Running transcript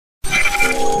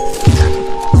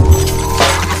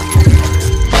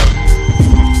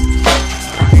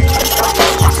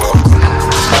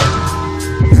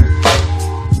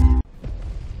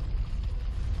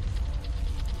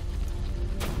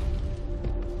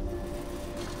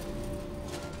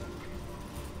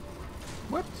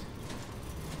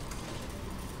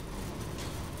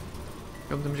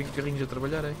Já temos aqui carrinhos a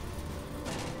trabalhar, é?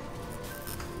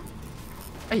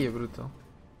 Aí é brutal.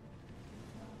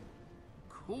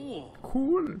 Cool.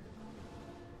 Cool.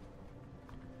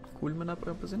 Cool, mas não dá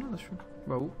para fazer nada, acho.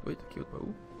 Baú. Oi, tá aqui outro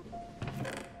baú.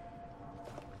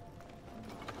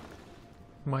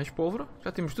 Mais pólvora.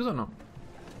 Já temos tudo ou não?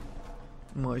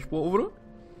 Mais pólvora.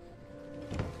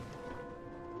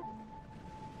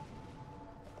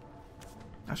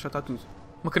 Acho que já está tudo.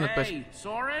 Uma cana de pesca. Hey,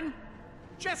 Soren.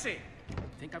 Jesse!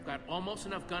 I think I've got almost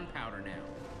enough gunpowder now.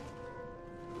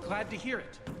 Glad to hear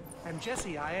it. And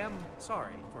Jesse, I am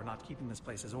sorry for not keeping this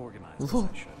place as organized as Whoa.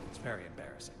 I should. It's very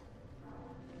embarrassing.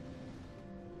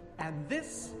 And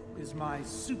this is my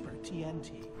Super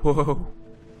TNT. Whoa.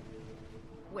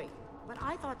 Wait, but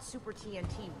I thought Super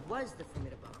TNT was the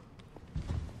formidable.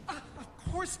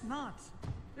 Of course not.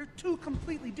 They're two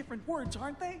completely different words,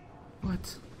 aren't they?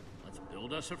 What? Let's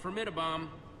build us a formidabomb.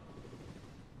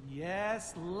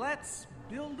 Yes, let's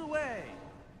build away.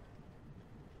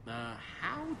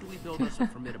 How do we build us a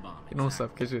formidabomb? Eu não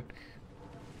sabe, quer dizer.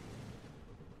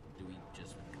 Do we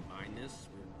just combine this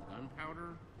with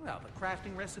gunpowder? Well, the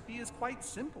crafting recipe is quite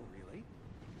simple, really.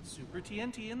 Super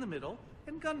TNT in the middle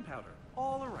and gunpowder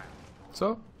all around.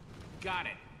 Só? Got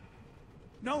it.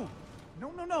 No,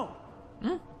 no, no, no.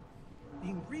 Hmm? The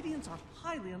ingredients are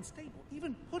highly unstable.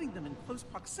 Even putting them in close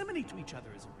proximity to each other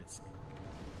is a risk.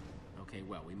 Okay,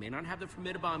 well, we may not have the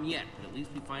formidabomb yet, but at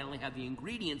least we finally have the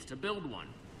ingredients to build one.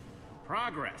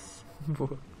 Progress.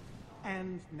 Boa.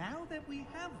 And now that we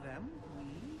have them,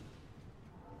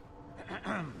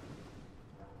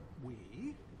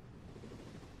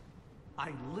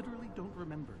 I literally don't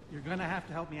remember. You're gonna have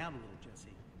to help me out a little,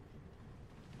 Jesse.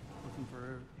 Looking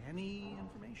for any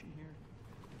information here.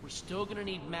 We're still gonna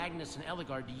need Magnus and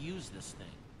Eligard to use this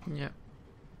thing. Yeah.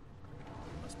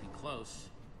 Must be close.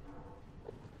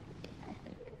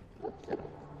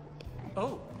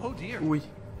 Oh dear. Ui.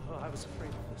 Oh, I was afraid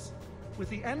of this. With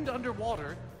the end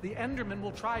underwater, the Enderman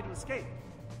will try to escape.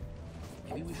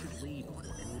 Maybe we should leave before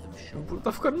any of them show O up. puto está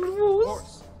a ficar Of nervoso.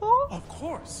 course. Oh. Of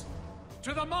course.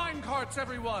 To the mine carts,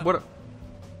 everyone. Bora.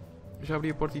 Já abri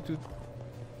a porta e tudo.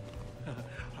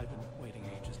 I've been waiting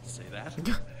ages to say that.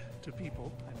 To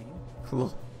people, I mean.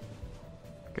 Lol.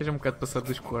 Queres um bocado passar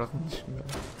dos cornos?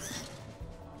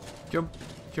 Jump,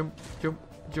 jump, jump,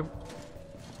 jump.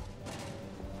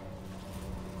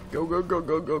 Go, go, go,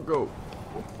 go, go, go.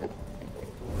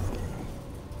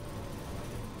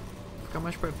 Ficar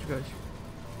mais perto dos gajos.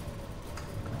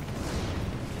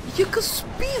 E que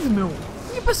speed, meu!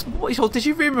 E parece boa, já o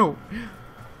TGV, meu!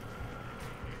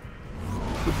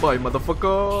 Goodbye,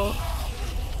 motherfucker!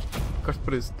 Ficaste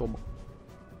preso, toma.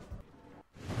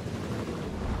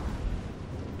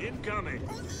 Incoming.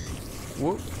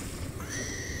 Uou!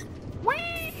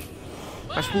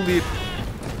 Vai explodir!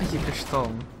 Ai, é castelo,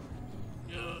 meu.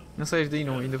 Não saias daí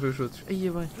não, ainda vê os outros. Aí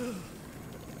é bem.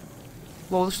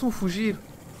 LOL, eles estão a fugir.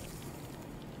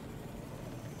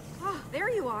 Oh, there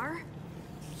you are.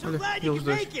 Olha, eles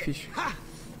dois, fixe.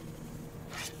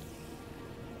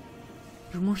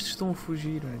 Os monstros estão a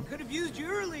fugir, mano. Could have used you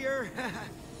earlier.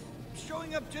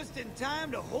 Showing up just in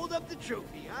time to hold up the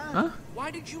trophy, huh? Hã? Why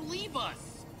did you leave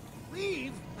us?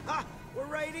 Leave? Ha! We're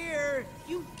right here.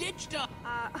 You ditched us.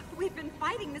 We've been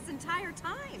fighting this entire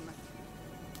time.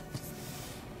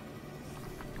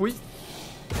 Ui.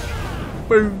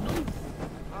 Boom.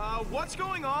 What's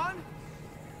going on?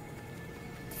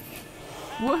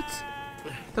 What?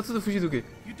 Está tudo a fugir do quê?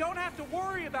 You don't have to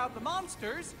worry about the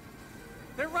monsters.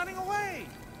 They're running away.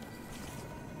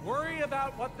 Worry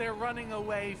about what they're running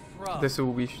away from. Deve ser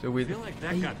o bicho, da I Wither. feel like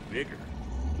that got bigger.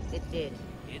 It did.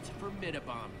 It's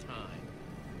formidabomb time.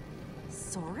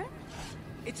 Soren?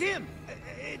 It's him.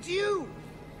 It's you.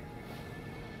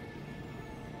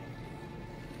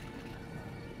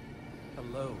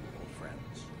 Hello, old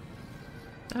friends.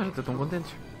 Ah, já estão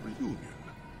contentes.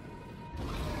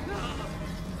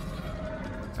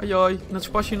 Ai ai, não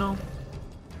despache não.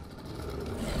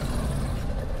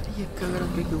 Ai, a cagar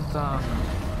onde é que ele está?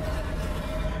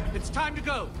 It's time to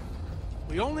go.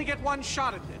 We only get one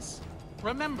shot at this.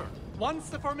 Remember, once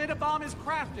the formidabomb is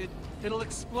crafted, it'll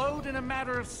explode in a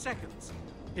matter of seconds.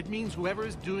 It means whoever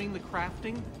is doing the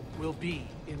crafting will be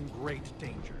in great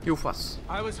danger. Eu faço.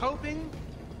 I was hoping,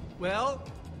 well,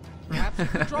 perhaps you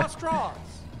could draw straws.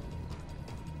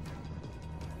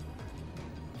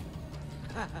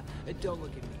 Don't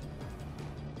look at me.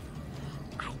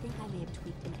 I think I may have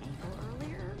tweaked an ankle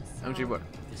earlier. Vamos embora.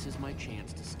 This is my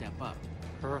chance to step up.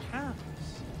 Perhaps.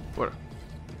 Bora.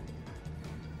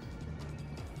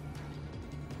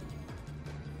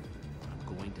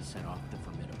 I'm going to set off the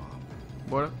formidabomb.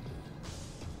 Bora.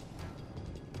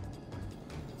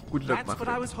 Good luck, That's my what I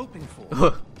friend. was hoping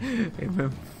for. É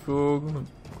mesmo fogo, mano.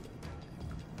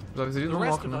 Mas às vezes The não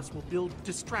rest morre, of não. us will build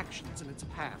distractions in its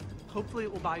path. Hopefully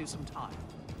it will buy you some time.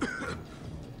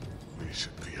 We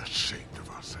should be ashamed of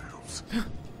ourselves.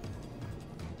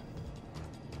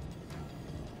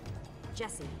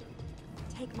 Jesse,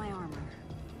 take my armor.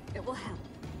 It will help.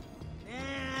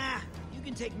 Nah, you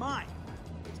can take mine.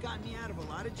 It's gotten me out of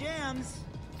a lot of jams.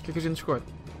 O que é que a gente escolhe?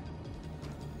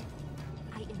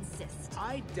 I insist.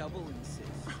 I double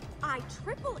insist. I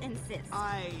triple insist.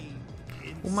 I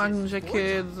insist. O Magnus é que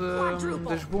é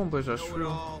das bombas, acho Know it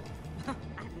eu. all.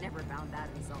 I've never found that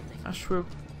insulting. Acho eu.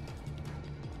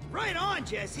 Right on,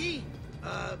 Jesse.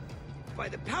 By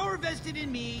the power vested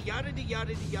in me, yada da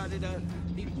yada da yada da,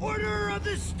 the Order of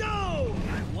the Stone.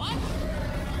 What?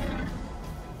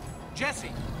 Jesse,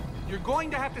 you're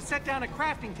going to have to set down a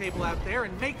crafting table out there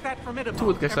and make that formidable.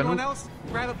 Tu, gasta Everyone no- else,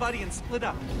 grab a buddy and split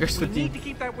up. Gasta We need ti. to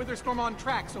keep that Witherstorm on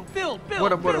track, so build,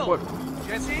 Bora, bora, build! bora.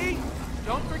 Jesse,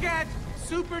 don't forget,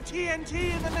 Super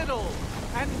TNT in the middle,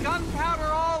 and gunpowder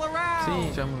all around!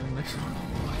 Sim, já me lembro.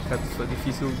 Um bocado só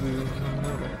difícil de.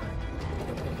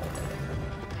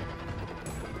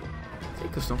 O que é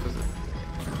que eles estão a fazer?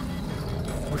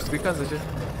 Vou destruir casa já.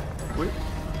 Oi?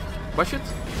 Baixa-te!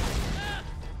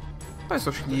 Pá, eu só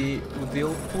escolhi o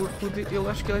dele porque ele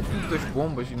acho que ele é tipo das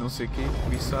bombas e não sei o quê,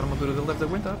 por isso a armadura dele deve de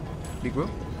aguentar. Digo eu.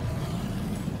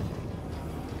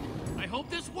 I hope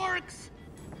this works.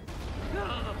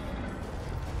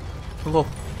 LOL,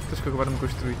 tens que acabar de me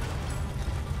construir.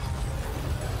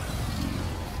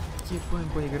 Que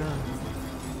é bem grande.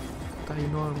 Está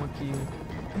enorme aqui.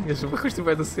 Eu vou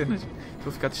construir das cenas.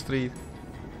 Vou ficar distraído.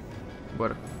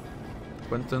 Bora.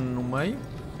 Pantano no meio.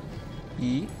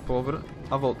 E pobre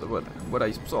à volta. Bora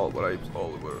aí pessoal, bora.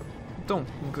 Então,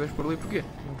 não quiseste pôr ali porquê?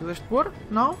 Não quiseste pôr?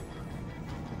 Não?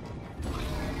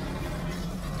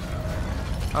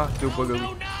 Ah, deu bug ali.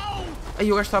 No, no!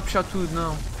 Aí o gajo está a puxar tudo,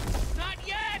 não. Not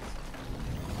yet!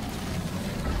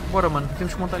 Bora mano,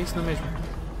 temos que montar isso na mesma.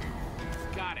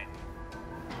 Got it.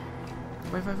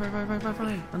 Vai.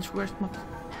 Antes que o gajo te mate.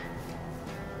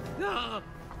 Ah,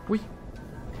 Ui!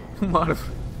 Uma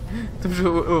árvore! Estamos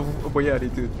a boiar e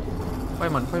tudo. Vai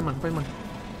mano.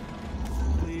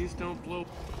 please don't blow.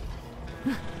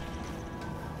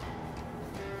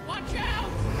 Watch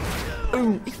out!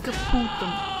 Ih, que puta!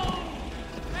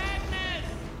 Madness!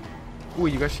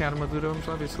 Ui, o gajo sem armadura, vamos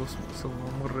lá ver se ele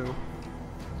não morreu.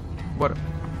 Bora!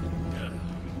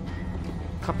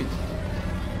 Rápido!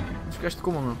 Desgaste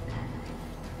como, meu?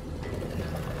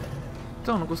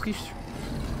 Então, não conseguiste?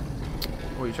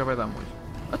 Ui, já vai dar muito.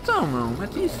 Então, meu,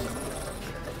 mete isso!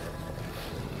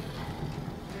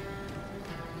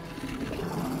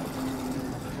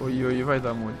 Ui, vai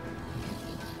dar muito.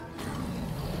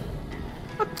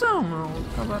 Então, meu,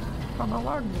 está na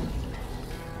larga.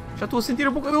 Já estou a sentir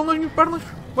a boca dele nas minhas pernas.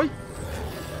 Vai!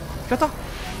 Já está!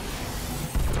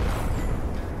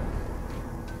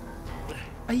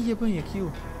 Aí é bem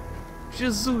aquilo.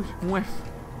 Jesus! Um F.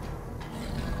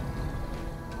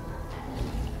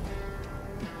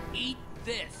 Eat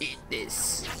this.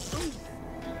 This.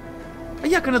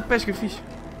 Aí a cana de pesca fixe.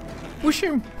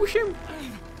 Puxa-me.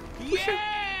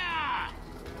 Yeah!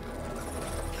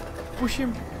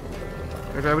 Puxa-me.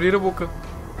 Eu vai abrir a boca.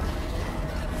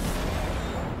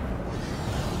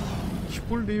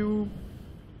 Explodiu.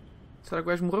 Será que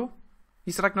o gajo morreu?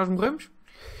 E será que nós morremos?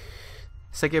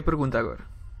 Essa é que é a pergunta agora.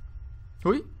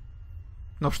 Oi?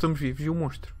 Nós estamos vivos e o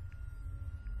monstro?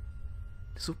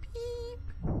 Supip.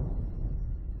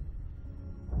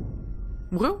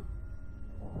 Morreu?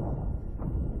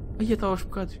 Aí estava aos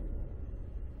bocados.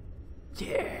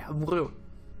 Yeah, morreu.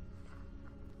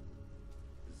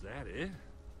 Is that it?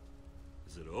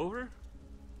 Is it over?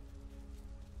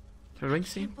 Espero bem que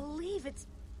sim. Can't believe it's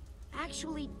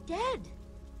actually dead.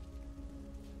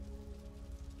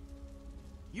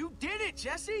 You did it,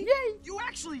 Jesse! Yay! You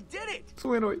actually did it! Sou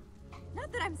um herói.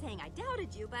 Not that I'm saying I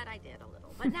doubted you, but I did a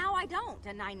little. But now I don't,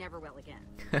 and I never will again.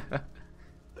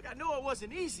 Look, I know it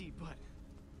wasn't easy, but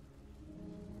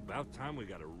About time we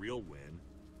got a real win.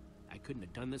 I couldn't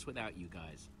have done this without you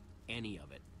guys. Any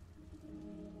of it.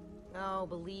 Oh,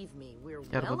 believe me, we're A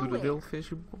well armadura aware. dele fez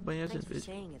bem a Thanks gente. for Vês?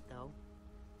 saying it, though.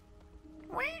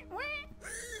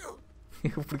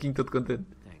 O porquinho todo contente.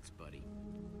 Thanks, buddy.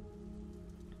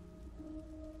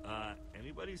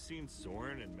 Anybody seen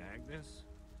Soren and Magnus?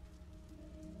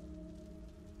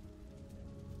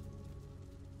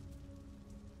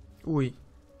 Ui.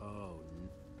 Oh,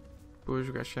 Pois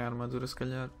o gajo sem a armadura se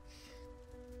calhar.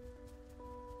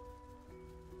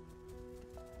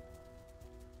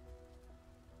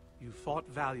 You fought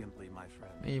valiantly, my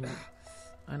friend. Aí,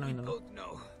 ai não, ainda não. both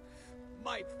know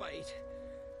my fight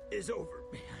is over,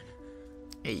 man.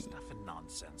 Ei. Stuff and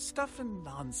nonsense. Stuff and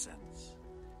nonsense.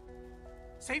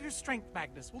 Save your strength,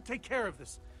 Magnus. We'll take care of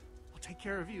this. We'll take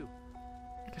care of you.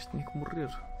 Este tinha que morrer.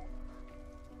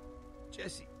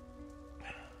 Jesse,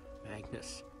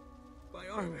 Magnus. my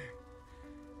armor.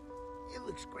 It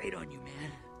looks great on you,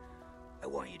 man. I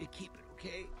want you to keep it,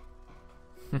 okay?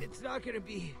 It's not gonna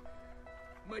be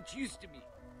much use to me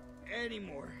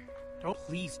anymore.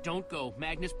 Please don't go.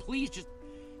 Magnus, please just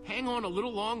hang on a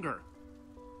little longer.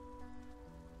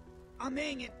 I'm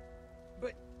hanging,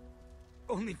 but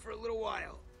only for a little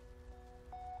while.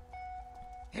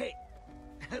 Hey,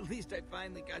 at least I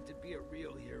finally got to be a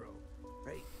real hero,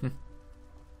 right?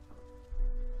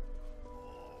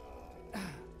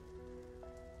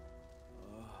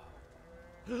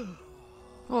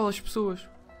 Olha as pessoas.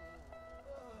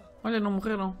 Olha, não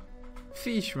morreram.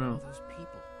 Fixe, meu. Those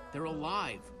people, they're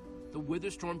alive. The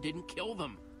Witherstorm didn't kill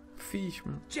them. Fixe,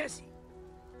 meu. Jesse,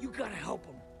 you gotta help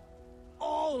them.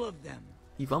 All of them.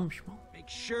 E vamos, meu. Make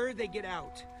sure they get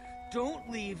out. Don't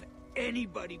leave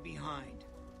anybody behind.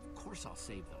 Of course I'll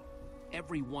save them.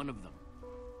 Every one of them.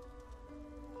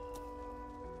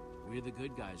 We're the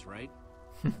good guys, right?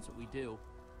 That's what we do.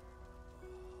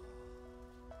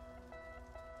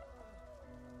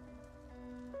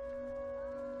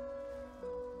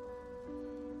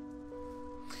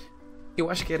 Eu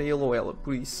acho que era ele ou ela,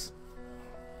 por isso.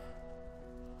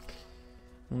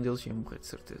 Um deles ia morrer, de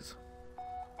certeza.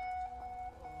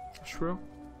 Acho eu.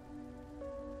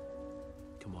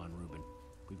 Come on, Ruben.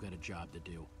 We've got a job to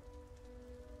do.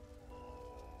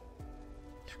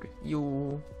 E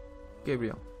o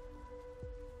Gabriel?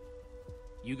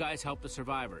 You guys help the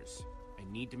survivors. I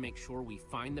need to make sure we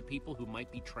find the people who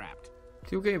might be trapped.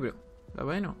 E o Gabriel? Está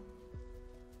bem, não?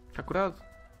 Está curado?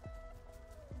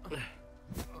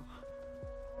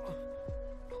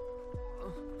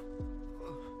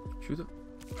 Ajuda.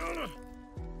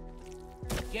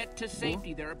 Get to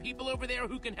safety. There are people over there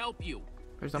who can help you.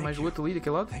 Vais dar mais o outro ali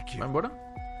daquele lado? Vai embora?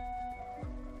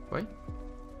 Vai?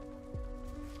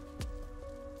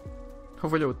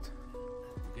 Rovalhou-te.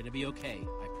 We're gonna be okay.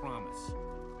 I promise.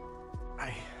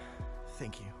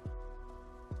 Thank you.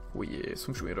 Ui,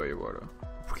 somos um herói agora.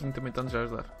 O porquinho também está-nos a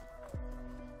ajudar.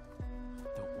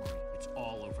 Don't worry. It's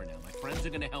all over now. My friends are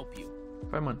gonna help you.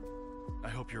 Vai, mano. I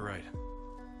hope you're right.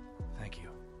 Thank you.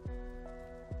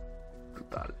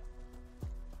 Brutal.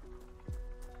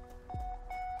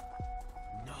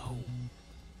 No.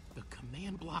 The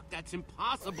command block, that's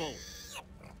impossible.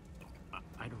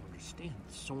 I don't understand.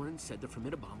 Soren said the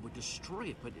Formidabomb would destroy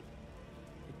it, but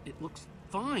it looks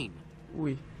fine.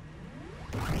 Ui.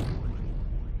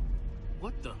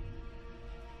 What the?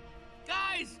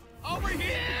 Guys! Over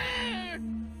here!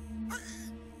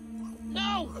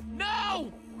 No!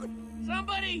 No!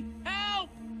 Somebody help!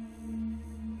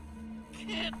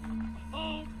 Can't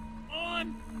hold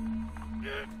on.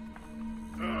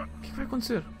 O que vai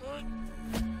acontecer?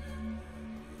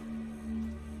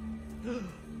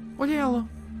 Olha ela!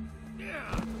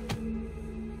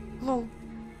 LOL!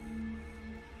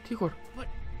 Tigor! But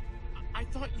I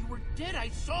thought you were dead. I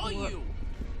saw you.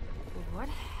 What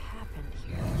happened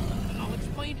here? I'll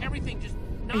explain everything. Just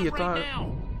not Ia, right tá.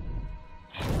 now.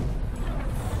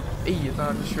 Ia, está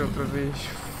a descer outra vez.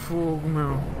 Fogo,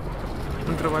 meu.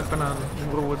 Não trabalho para nada.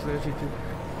 Demorou outro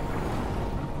sítio.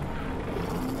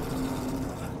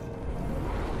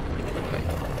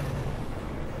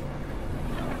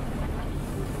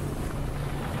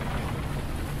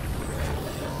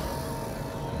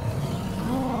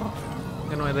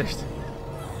 Não é deste.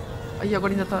 Aí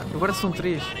agora ainda está. Agora são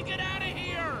 3. Gotta get out of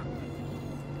here.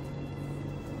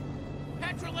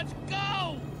 Petra, let's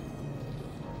go.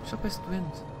 Já parece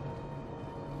doente.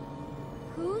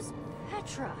 Who's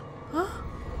Petra? Hã?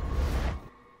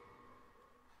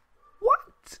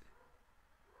 What?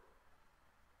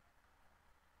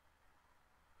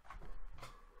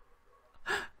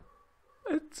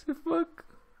 What the fuck?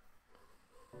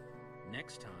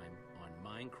 Next time on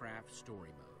Minecraft Story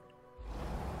Mode.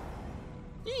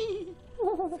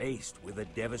 Faced with a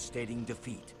devastating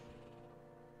defeat,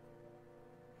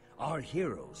 our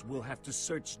heroes will have to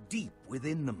search deep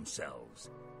within themselves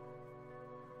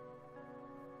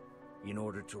in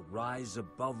order to rise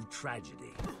above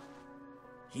tragedy,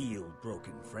 heal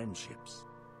broken friendships,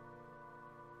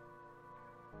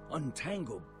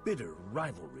 untangle bitter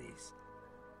rivalries,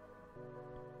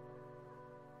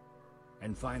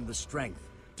 and find the strength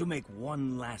to make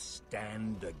one last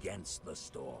stand against the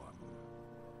storm.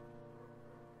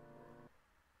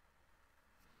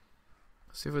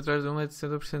 Você foi atrás de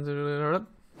 60%. Não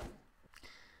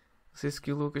sei se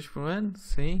escolheu o Lucas por ano.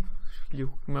 Sim. Escolheu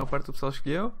o que a maior parte do pessoal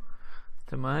escolheu.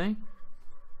 Também.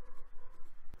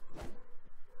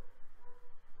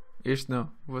 Este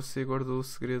não. Você guardou o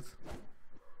segredo.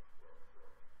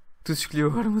 Tu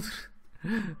escolheu a armadura.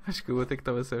 Acho que o outro é que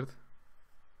estava certo.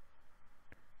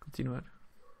 Continuar.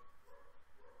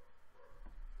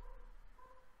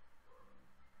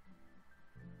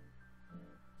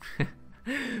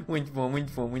 Muito bom,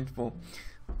 muito bom, muito bom.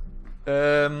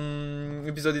 O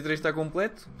episódio 3 está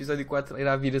completo. O episódio 4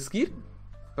 irá vir a seguir.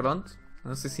 Pronto.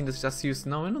 Não sei se ainda já saiu, se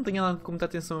não. Eu não tenho nada com muita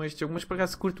atenção a este jogo, mas por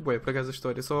acaso curto bem, por acaso a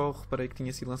história. Só reparei que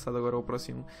tinha sido lançado agora ao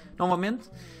próximo. Normalmente,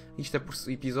 isto é por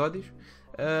episódios.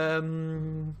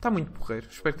 Está muito porreiro.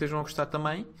 Espero que estejam a gostar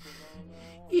também.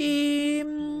 E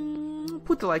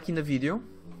puta like no vídeo.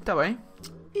 Está bem?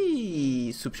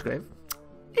 E subscreve.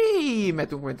 E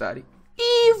mete um comentário.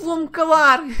 E vou-me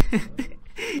calar.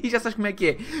 E já sabes como é que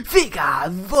é.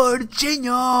 Fica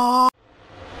fortinho.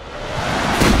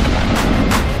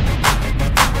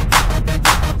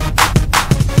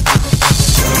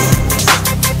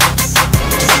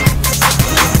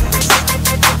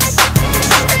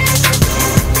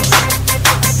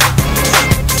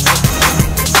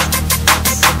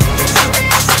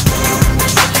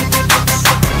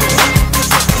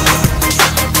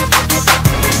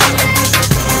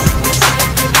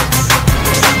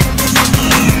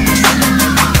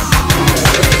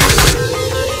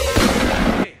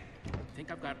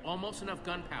 Almost enough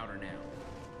gunpowder now.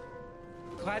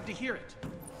 Glad to hear it.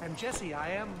 And Jesse,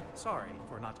 I am sorry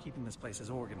for not keeping this place as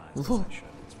organized as I should.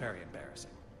 It's very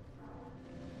embarrassing.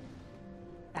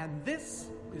 And this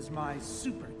is my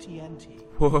Super TNT.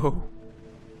 Whoa.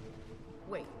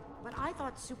 Wait, but I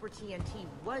thought Super TNT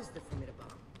was the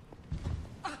Formidabomb.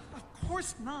 Of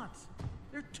course not.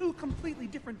 They're two completely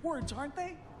different words, aren't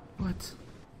they? What?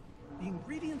 The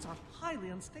ingredients are highly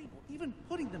unstable. Even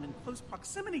putting them in close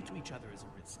proximity to each other is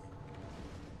a risk.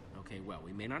 Okay, well,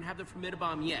 we may not have the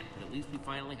Formidabomb yet, but at least we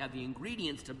finally have the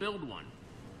ingredients to build one.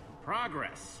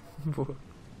 Progress.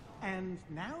 And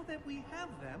now that we have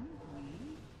them,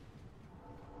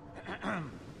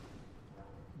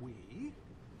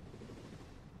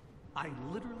 I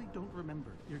literally don't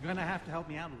remember. You're gonna have to help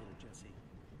me out a little, Jesse.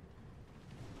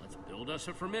 Let's build us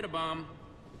a Formidabomb.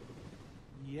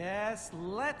 Yes,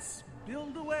 let's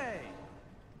build away.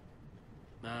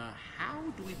 How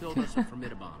do we build us a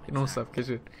Formidabomb? Não sabe, quer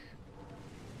dizer.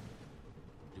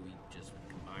 Do we just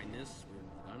combine this with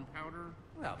gunpowder?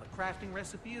 Well, the crafting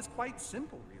recipe is quite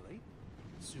simple, really.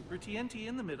 Super TNT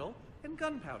in the middle and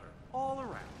gunpowder all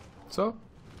around. So?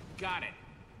 Got it.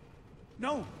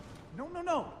 No.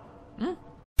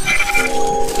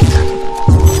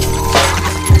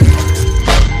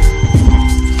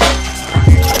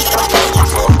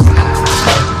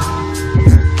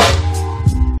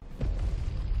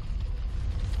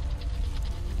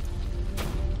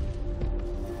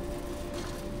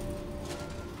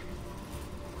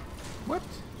 What?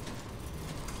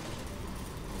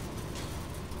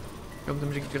 Já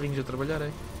metemos aqui carrinhos a trabalhar,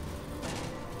 é?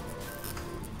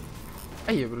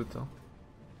 Aí é brutal.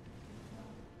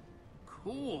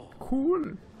 Cool.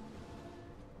 Cool,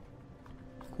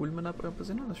 mas não dá para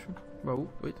fazer nada, acho. Baú,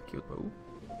 oi, aqui outro baú.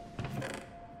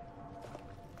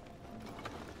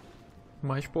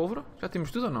 Mais pólvora? Já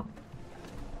temos tudo ou não?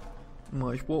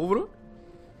 Mais pólvora.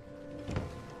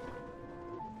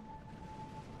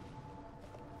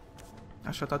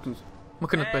 Acho que já está tudo. Uma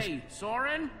cana de pesca. Hey,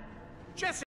 Soren? Jesse!